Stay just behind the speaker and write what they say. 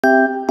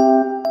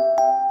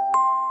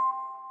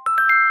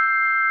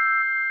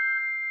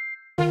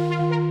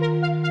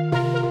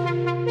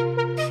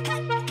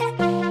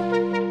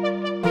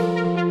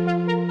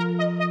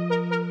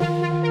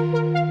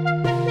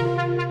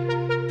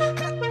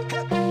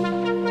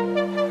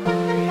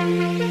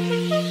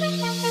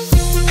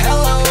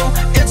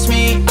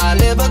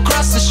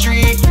across the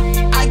street.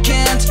 I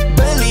can't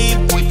believe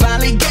we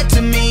finally get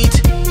to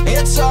meet.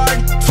 It's hard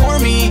for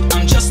me,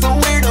 I'm just a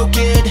weirdo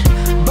kid,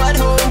 but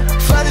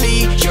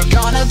hopefully you're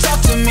gonna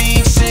talk to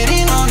me.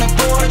 Sitting on the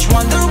porch,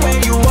 wonder where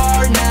you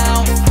are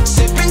now.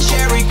 Sipping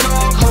cherry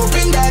coke,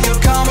 hoping that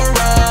you'll come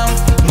around.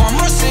 One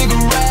more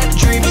cigarette,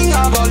 dreaming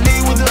of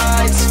Hollywood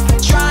lights.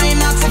 Trying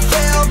not to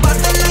fail, but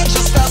the night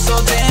just felt so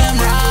damn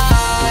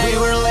right. We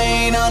were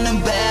laying on the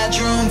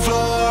bedroom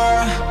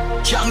floor,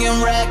 young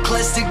and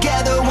reckless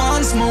together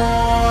once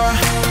more.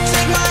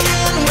 Take my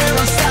hand, we're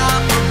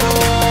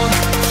unstoppable.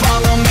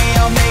 Follow me,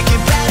 I'll make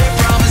it better.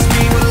 Promise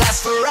me we'll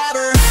last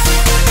forever.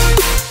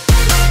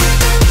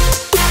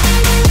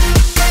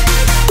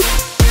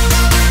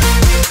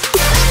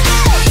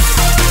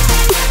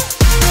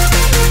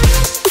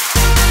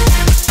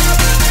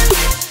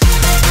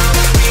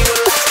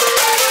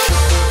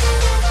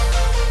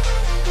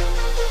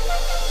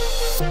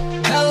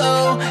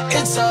 Hello,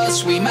 it's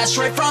us, we matched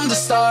right from the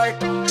start.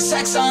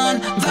 Sex on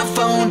the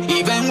phone,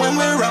 even when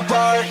we're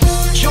apart.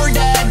 Your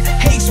dad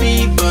hates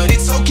me, but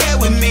it's okay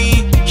with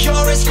me.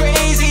 You're as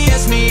crazy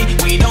as me,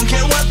 we don't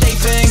care what they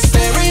think.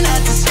 Staring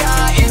at the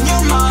sky in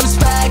your mom's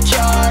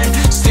backyard,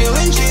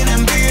 stealing gin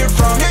and beer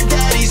from your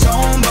daddy's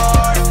home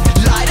bar.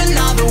 Light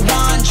another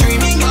one,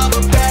 dreaming of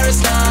a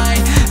Paris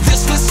night.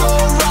 This was so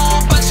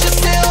wrong, but you're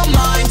still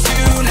mine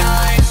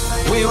tonight.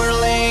 We were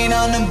laying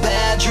on the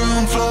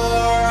bedroom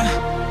floor,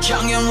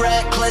 young and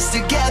reckless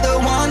together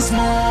once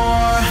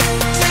more.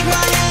 Take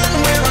my hand,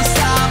 we're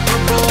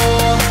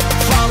unstoppable.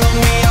 Follow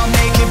me, I'll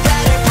make it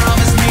better.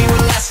 Promise me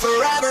we'll last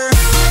forever.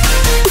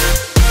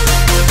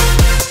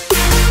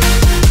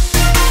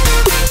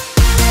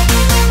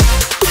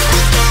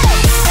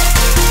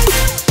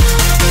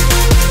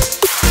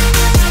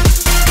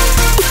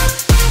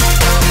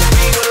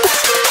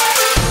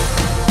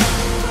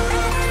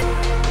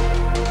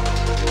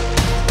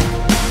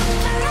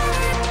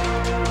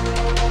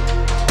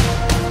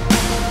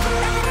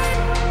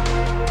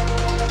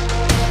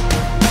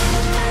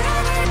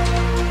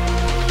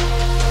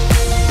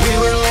 We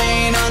were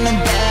laying on the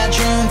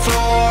bedroom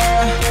floor,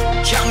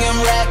 young and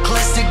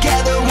reckless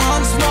together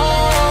once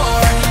more.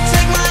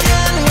 Take my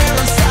hand, we're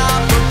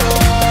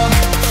unstoppable.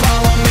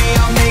 Follow me,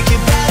 I'll make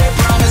it better.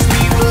 Promise me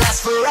we'll last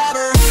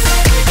forever.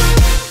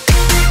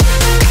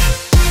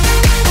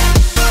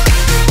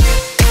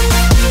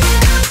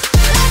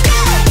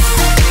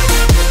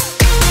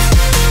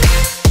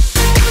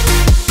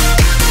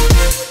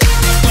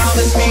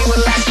 Promise me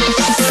we'll last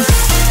forever. We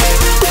were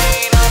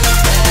laying on the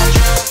bedroom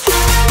floor,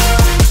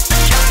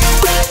 young and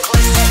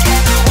reckless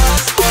together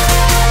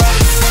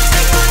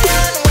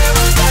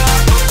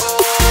once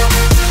more. Take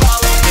my hand, we're unstoppable. Follow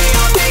me,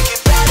 I'll make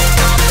it better.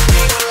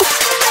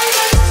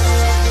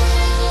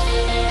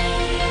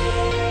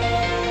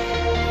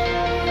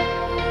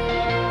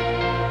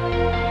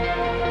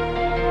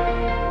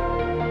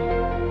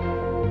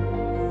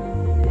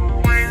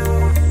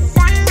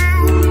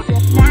 Promise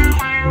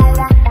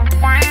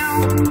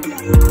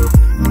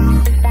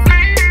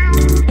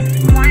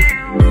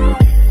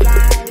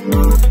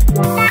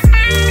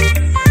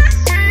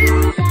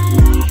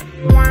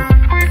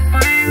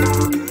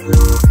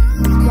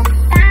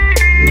we'll last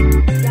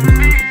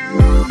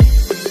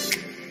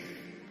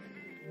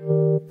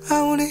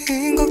아무리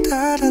흰 것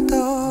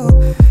달아도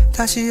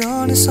다시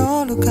어느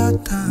서로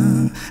같아.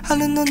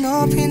 하는 넌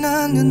높이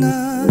난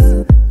누나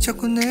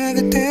자꾸 내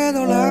곁에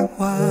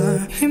돌아와.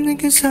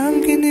 힘들게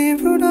삼킨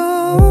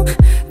입으로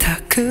다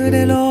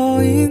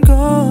그대로인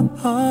거.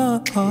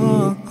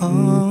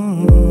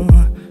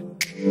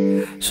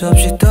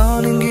 수없이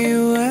떠는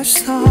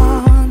기후에서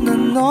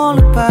난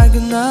너를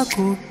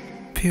발견하고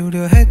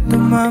피우려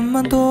했던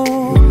맘만도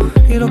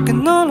이렇게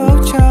널로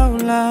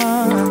차올라.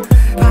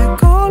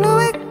 발걸음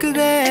왜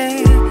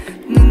그래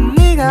난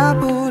네가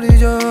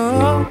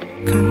부리죠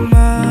그 말